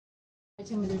They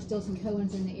tell me there's still some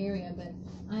Cohens in the area, but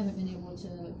I haven't been able to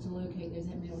locate those. I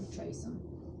haven't been able to trace them.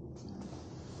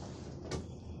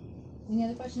 Any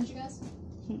other questions, you guys?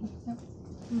 Nope.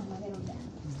 I'm on my head on that.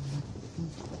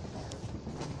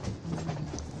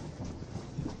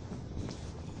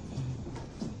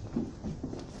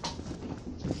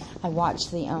 I watch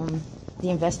the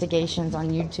investigations on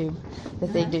YouTube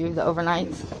that they do, the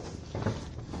overnights.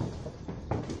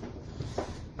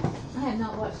 I have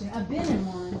not watched it. I've been in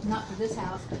one, not for this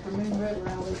house, but for Moon River.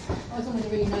 I was one of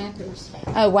the reenactors.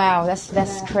 Oh wow,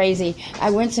 that's crazy.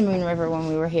 I went to Moon River when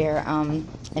we were here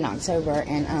in October,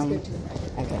 and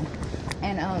okay,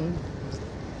 and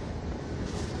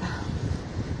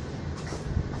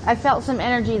I felt some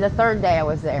energy the third day I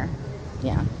was there.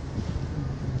 Yeah.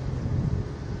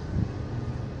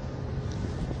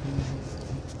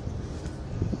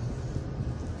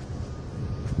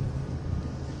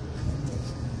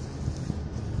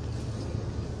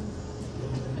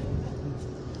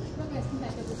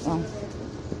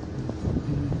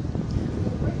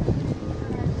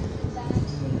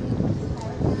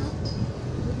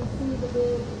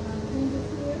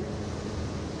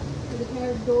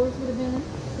 Doors would have been,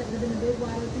 that would have been a big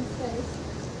wide open space.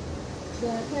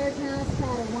 The carriage house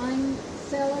had a wine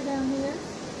cellar down here,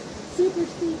 super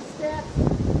steep steps.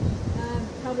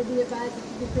 Probably be advised that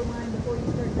you get your wine before you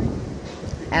start drinking.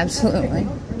 Absolutely. You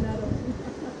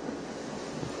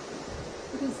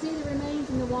can see the remains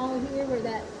in the wall here where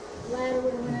that ladder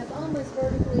would have went up almost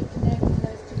vertically connecting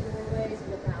those two doorways with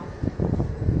the balcony.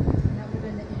 And that would have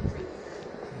been the entry.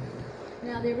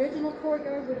 Now the original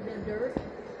courtyard would have been dirt.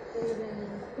 There would have been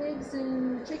pigs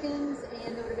and chickens,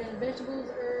 and there would have been vegetables,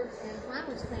 herbs, and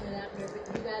flowers planted out here. But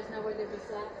do you guys know where there'd be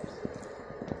flowers?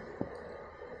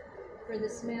 For the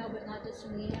smell, but not just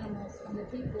from the animals, from the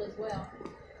people as well.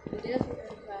 The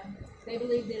desert, they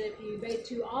believe that if you bathe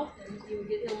too often, you would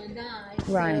get ill and die.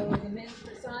 Right. So the men's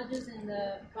corsages and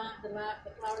the flowers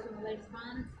on the ladies'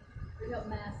 bonnets would help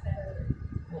mask that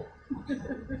odor.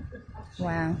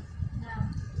 Wow. Now,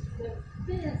 the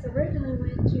fence originally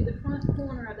went to the front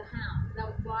corner of the house. That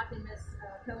was blocking Miss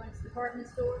Cohen's department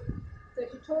store. So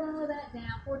she tore all of that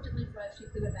down. Fortunately for us, she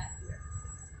threw it back here.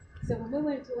 So when we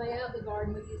went to lay out the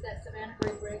garden, we used that Savannah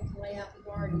red brick to lay out the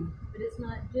garden. But it's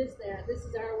not just that. This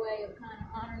is our way of kind of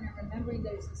honoring and remembering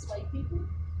those enslaved people.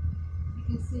 You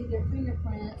can see their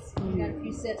fingerprints. We've got a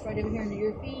few sets right over here under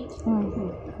your feet.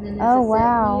 And then there's a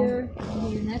set here and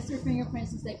here. And that's their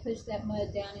fingerprints as they push that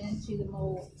mud down into the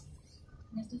mold.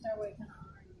 And this is our way of kind of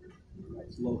honoring them.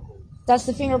 That's local. That's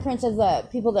the fingerprints of the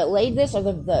people that laid this, or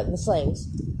the slaves?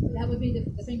 That would be the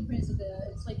fingerprints of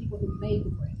the enslaved people who made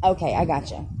the brick. Okay, I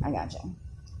gotcha. Now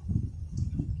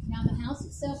the house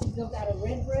itself is built out of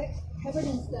red brick, covered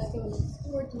in stucco, and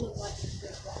stored to look like a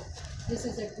brick wall. This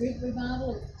is a Greek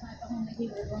revival. It's the type of home that he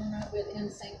would have grown up with in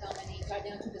St. Dominique, right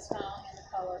down to the style and the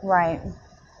color. Right.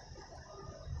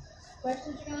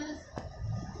 Questions, you guys?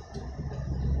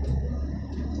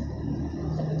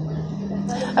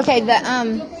 Okay, the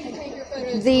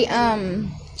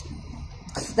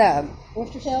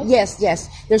oyster shells? yes.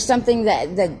 There's something that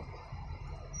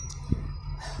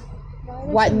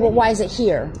why is it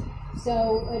here?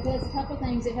 So it does a couple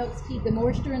things. It helps keep the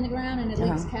moisture in the ground, and it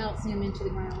leaks calcium into the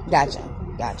ground. Gotcha.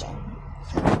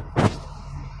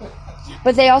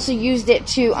 But they also used it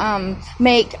to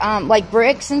make like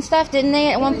bricks and stuff, didn't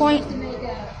they? At one point. To make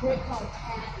a brick called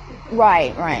cat.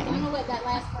 Right. I'm gonna let that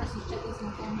last person check this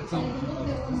one for me. So there's a little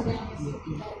bit of room down here.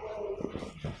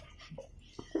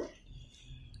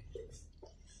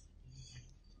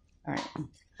 All right.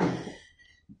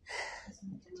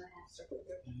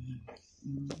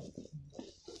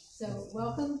 So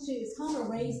welcome to, it's called a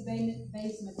raised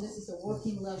basement. This is a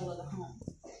working level of the home.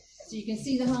 So you can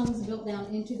see the home is built down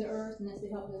into the earth, and that's to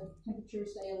help the temperature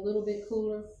stay a little bit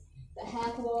cooler. The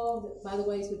half wall, by the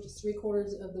way, which is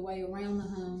 3/4 of the way around the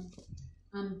home,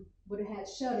 would have had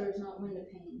shutters, not window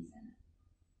panes in it.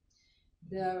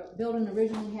 The building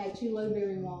originally had 2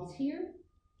 load-bearing walls here,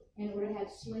 and it would have had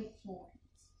slate flooring.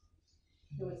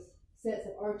 There was sets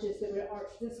of arches that would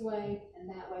arch this way and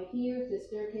that way here. The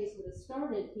staircase would have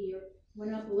started here,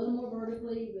 went up a little more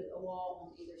vertically with a wall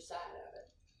on either side of it.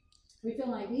 We feel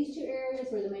like these 2 areas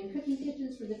were the main cooking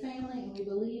kitchens for the family, and we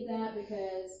believe that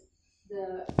because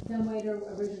the dumbwaiter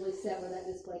originally sat where that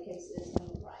display case is on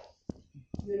the right.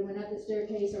 We would have went up the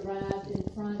staircase, arrived in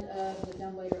front of the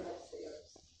dumbwaiter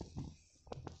upstairs.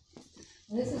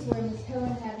 And this is where Ms.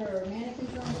 Cohen had her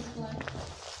mannequins on display.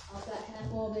 Off that half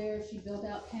wall there, she built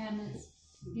out cabinets.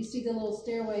 You see the little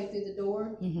stairway through the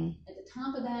door? At the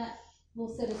top of that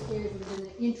little set of stairs would have been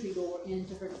the entry door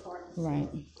into her department store. Right.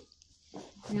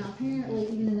 Now, apparently,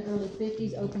 even in the early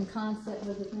 50s, open concept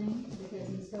was a thing, because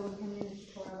Ms. Cohen came in and she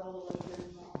tore out all the labor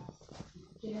and walls.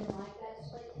 She didn't like that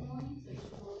slate flooring, so she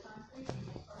poured concrete and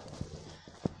made carpet.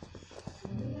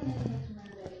 And we don't have enough to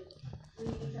renovate. We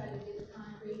tried to get the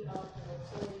concrete off of the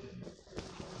slate and the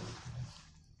street.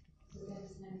 So we had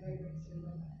to spend great rates to do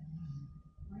that.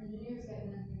 Our engineers got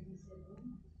done here and he said, well,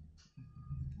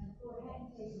 and for it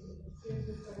hadn't taken me,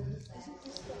 seriously started this back.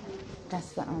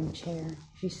 That's the chair.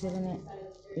 If you sit in it,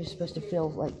 you're supposed to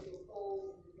feel like,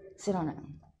 sit on it.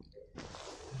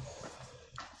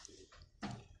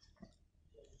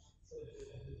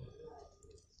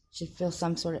 Should feel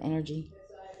some sort of energy.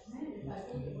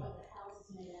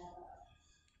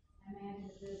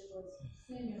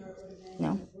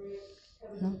 No.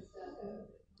 No.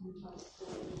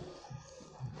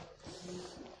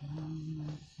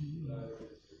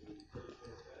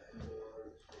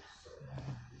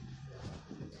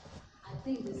 I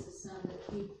think this is some that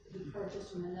he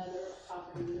purchased from another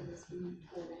property that was being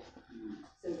torn down.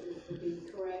 So it would be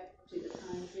correct to the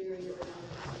time period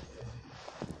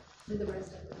and the rest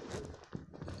of it.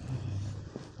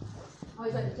 I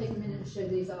always like to take a minute to show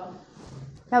these off.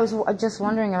 I was just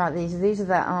wondering about these. These are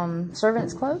the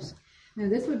servants' clothes? Now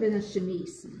this would have been a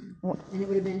chemise. And it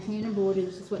would have been hand embroidered.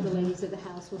 This is what the ladies of the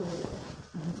house would have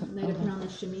worn. They'd have put on a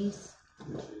chemise.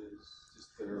 Which is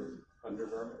just their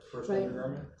undergarment, first Right.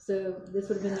 undergarment. So this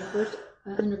would have been their first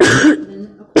undergarment,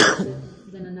 then a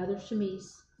corset, then another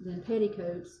chemise, then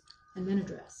petticoats, and then a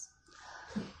dress.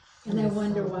 And they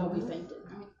wonder why we fainted.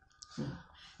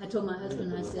 I told my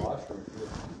husband, I said,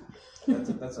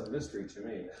 That's a mystery to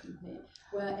me.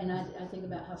 well, and I think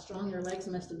about how strong their legs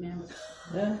must have been.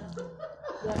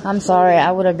 I'm sorry,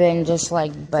 I would have been just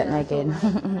like butt naked. I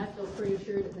feel pretty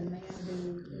sure that the man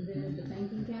who invented the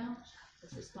fainting couch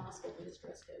was responsible for this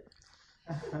dress code.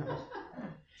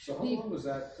 So how long was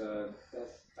that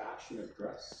fashion of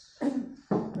dress?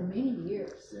 For many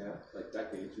years. Yeah, like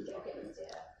decades or something. Decades,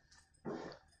 yeah.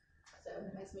 So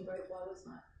it makes me grateful I was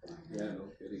not born Yeah, then. no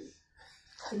kidding.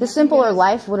 The simpler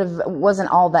life wasn't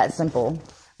all that simple.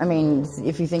 I mean,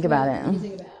 if you think about You it.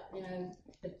 think about,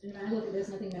 but when I look at this,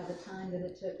 nothing about the time that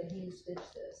it took to hand stitch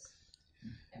this.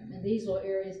 And these little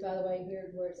areas, by the way,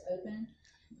 here where it's open,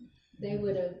 they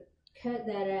would have cut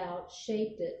that out,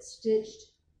 shaped it, stitched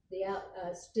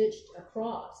stitched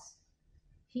across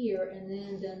here, and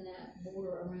then done that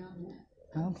border around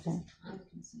that. Okay. I'm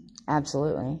concerned.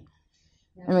 Absolutely.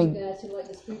 Now, I mean, you guys who like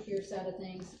the spookier side of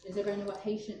things, does everybody know what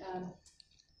Haitian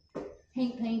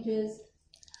paint is?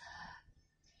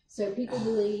 So people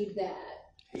believe that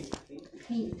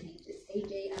paint is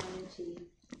H-A-I-N-T,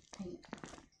 paint.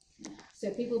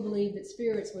 So people believe that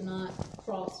spirits would not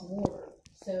cross water.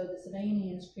 So the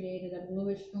Savannahans created a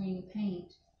bluish green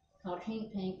paint called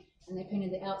haint paint, and they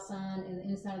painted the outside and the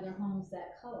inside of their homes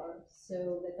that color.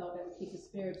 So they thought that would keep the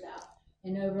spirits out.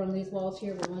 And over on these walls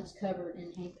here were once covered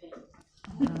in haint paint.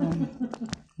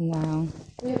 Wow.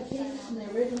 We have pieces from the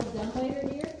original dumbwaiter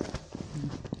here.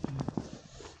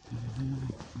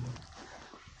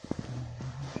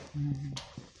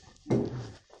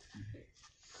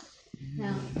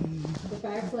 Now, the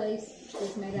fireplace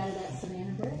is made out of that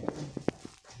Savannah brick.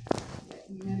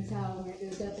 You notice how when it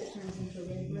goes up, it turns into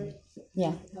red brick?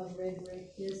 Yeah. Because red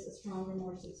brick is a stronger,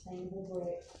 more sustainable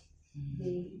brick.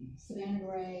 The Savannah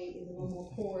gray is a little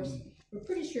more porous. We're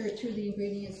pretty sure two of the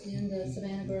ingredients in the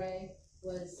Savannah gray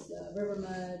was river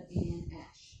mud and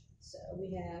ash. So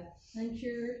we have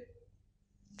uncured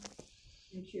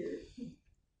and cured.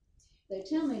 They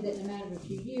tell me that in a matter of a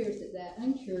few years that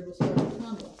uncured will start to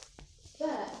crumble.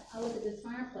 But I look at this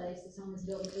fireplace, this home was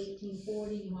built in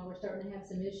 1840, and while we're starting to have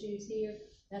some issues here,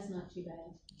 that's not too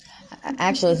bad.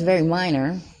 Actually, it's very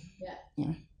minor.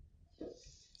 Yeah.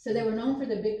 So they were known for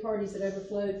the big parties that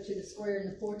overflowed to the square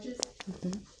and the porches.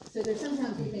 So there's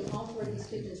sometimes we think all four of these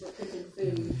kitchens were cooking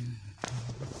food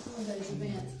for those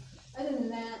events. Other than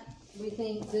that, we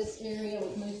think this area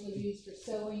was mostly used for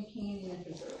sewing, canning, and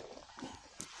dessert.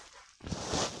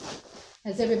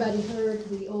 Has everybody heard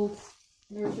the old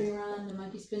nursery rhyme, the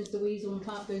monkey spins the weasel and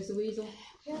pop goes the weasel?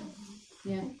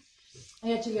 Yeah. I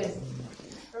had you guys,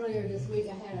 earlier this week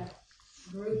I had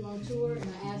a group on tour and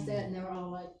I asked that and they were all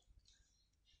like,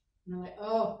 and I'm like,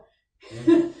 oh,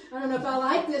 I don't know if I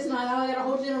like this one. I got a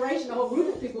whole generation, a whole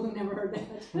group of people who never heard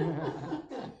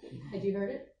that. Had you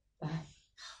heard it?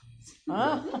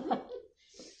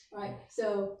 Right,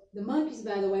 so the monkeys,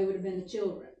 by the way, would have been the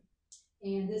children.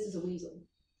 And this is a weasel.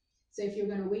 So if you're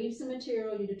going to weave some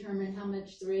material, you determine how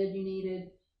much thread you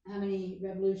needed, how many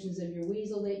revolutions of your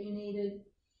weasel that you needed.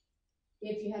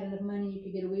 If you had enough money, you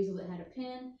could get a weasel that had a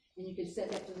pin, and you could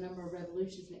set that to the number of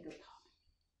revolutions and it goes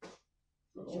pop.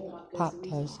 Pop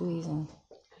goes weasel.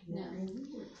 No.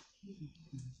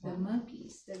 The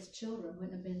monkeys, those children,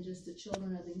 wouldn't have been just the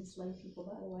children of the enslaved people,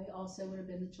 by the way, also would have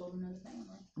been the children of the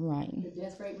family. Right. The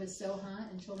death rate was so high,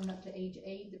 and children up to age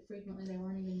 8 that frequently they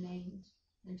weren't even named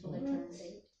until they turned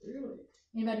 8. Really?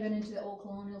 Anybody been into the old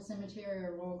Colonial Cemetery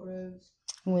or Laurel Groves?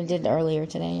 We did earlier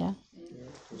today, yeah.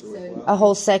 So, A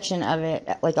whole section of it,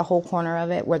 like a whole corner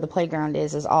of it, where the playground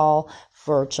is all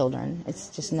for children. It's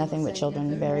just nothing but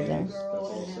children buried there.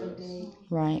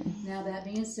 Right. Now, that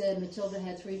being said, Matilda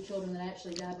had 3 children that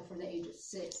actually died before the age of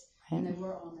 6, and they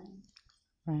were all named.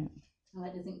 Right. I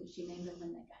like to think that she named them when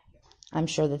they got here. I'm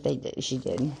sure that they did. She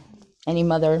did. Any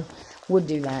mother would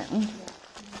do that. Yeah.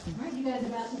 Aren't you guys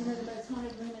about to know the most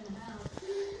haunted room in the house?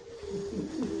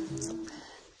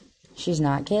 She's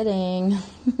not kidding.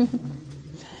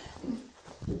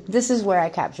 This is where I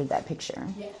captured that picture.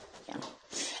 Yeah.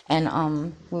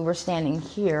 And we were standing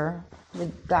here. The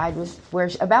guide was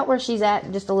about where she's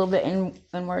at, just a little bit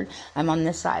inward. I'm on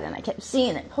this side, and I kept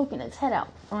seeing it poking its head out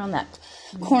around that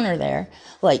corner there,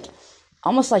 like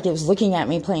almost like it was looking at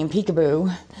me playing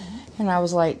peekaboo. And I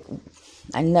was like,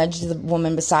 I nudged the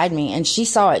woman beside me, and she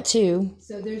saw it too.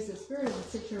 So there's the spirit of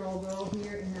a 6-year-old girl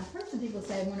here, and I've heard some people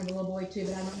say one of a little boy too,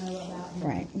 but I don't know about him.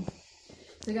 Right.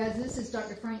 So guys, this is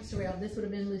Dr. Frank Sorrel. This would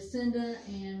have been Lucinda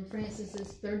and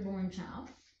Francis's 3rd born child.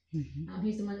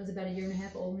 He's the one that was about 1.5 years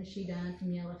old when she died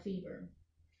from yellow fever.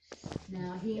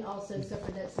 Now, he also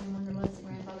suffered that same one the most that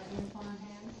Grandfather Antoine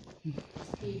had.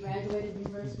 He graduated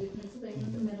University of Pennsylvania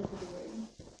with a medical degree.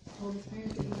 Told his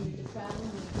parents that he needed to travel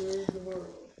and observe the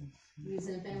world. He was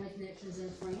in family connections in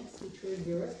France. He toured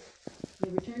Europe. He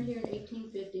returned here in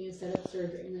 1850 and set up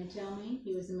surgery. And they tell me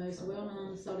he was the most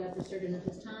well-known, sought-after surgeon of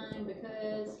his time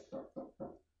because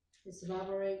his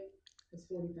survival rate was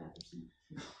 45%.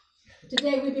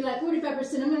 Today we'd be like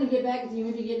 45%. I'm going to get back with you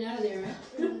when you're getting out of there, right?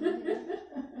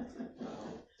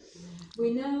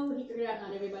 We know he figured out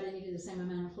not everybody needed the same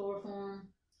amount of chloroform,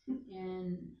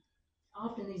 and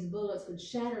often these bullets would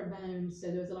shatter bones, so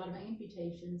there was a lot of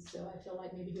amputations. So I feel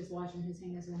like maybe he was washing his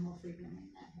hands a little more frequently, and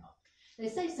that helped. They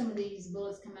say some of these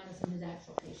bullets come out of some of his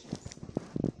actual patients.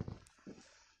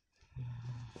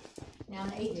 Now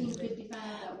in 1855,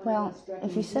 well,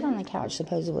 if you sit on the couch,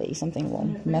 supposedly something will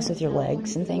mess with your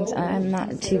legs and things. I'm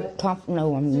not too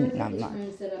no, I'm not.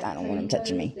 I don't want him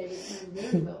touching me. They became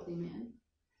very wealthy men.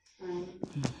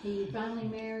 He finally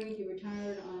married. He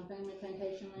retired on family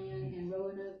plantation land in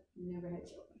Roanoke. He never had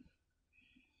children.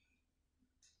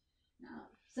 Now,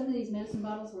 some of these medicine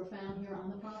bottles were found here on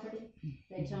the property.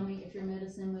 They tell me if your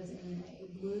medicine was in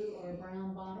a blue or a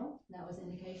brown bottle, that was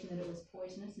indication that it was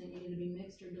poisonous and it needed to be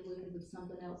mixed or diluted with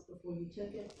something else before you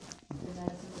took it. If the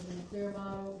medicine was in a clear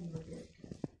bottle, you were good to go.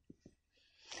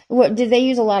 What did they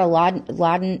use a lot of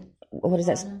laudanum? What is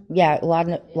that? Yeah,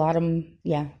 laudanum.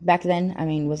 Yeah, back then. I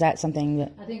mean, was that something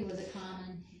that? I think it was a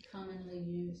commonly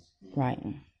used. Yeah. Right.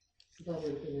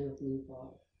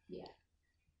 Yeah.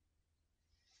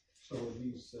 So are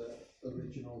these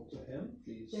original to him?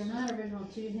 They're not original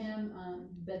to him,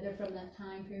 but they're from that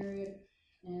time period.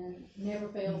 And never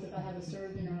fails if I have a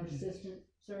surgeon or assistant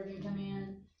surgeon come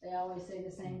in, they always say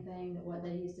the same thing, that what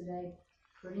they use today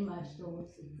pretty much still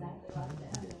looks exactly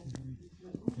like that.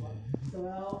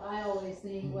 So I always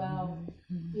think, well,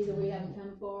 either we haven't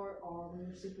come for it or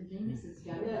we're super geniuses,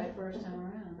 got it right first time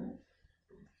around,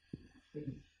 right?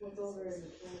 What's over in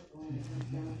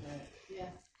the yeah.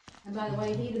 And by the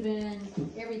way, he'd have been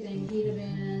everything. He'd have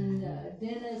been the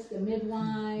dentist, the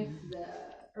midwife, the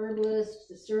herbalist,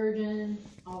 the surgeon,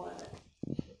 all of it.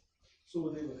 So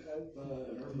they would have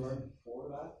an herb garden before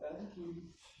that then?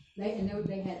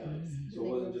 They had herbs. So it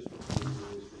wasn't just for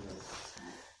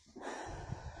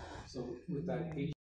so with that